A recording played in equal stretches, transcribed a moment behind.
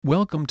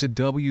Welcome to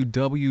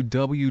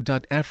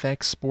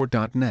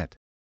www.fxsport.net.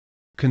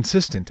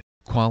 Consistent,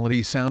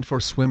 quality sound for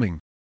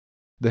swimming.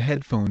 The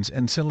headphones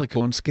and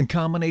silicone skin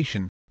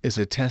combination is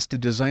a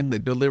tested design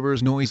that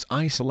delivers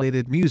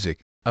noise-isolated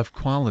music, of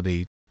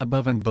quality,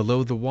 above and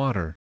below the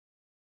water.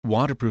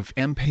 Waterproof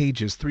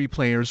M-Pages 3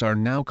 players are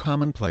now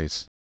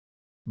commonplace.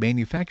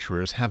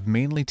 Manufacturers have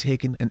mainly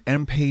taken an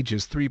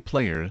M-Pages 3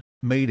 player,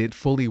 made it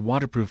fully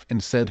waterproof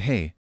and said,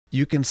 hey,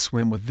 you can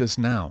swim with this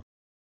now.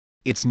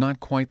 It's not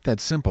quite that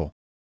simple.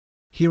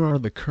 Here are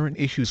the current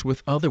issues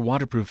with other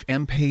waterproof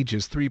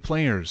M-Pages 3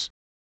 players.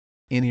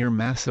 In-ear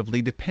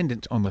massively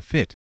dependent on the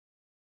fit.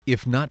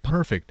 If not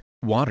perfect,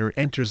 water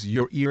enters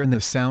your ear and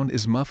the sound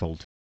is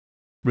muffled.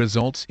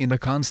 Results in a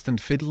constant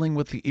fiddling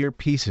with the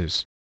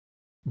earpieces.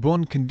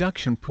 Bone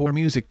conduction, poor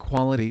music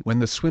quality when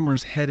the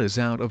swimmer's head is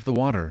out of the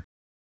water.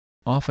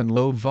 Often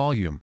low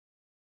volume.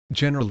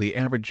 Generally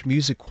average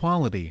music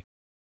quality.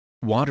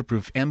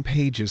 Waterproof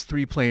M-Pages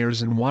 3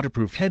 players and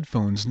waterproof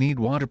headphones need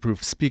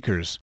waterproof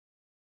speakers.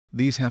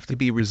 These have to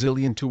be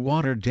resilient to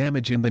water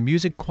damage and the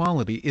music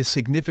quality is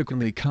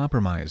significantly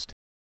compromised.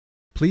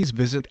 Please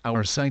visit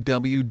our site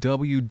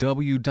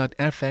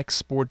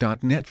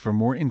www.fxsport.net for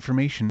more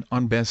information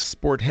on best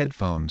sport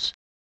headphones.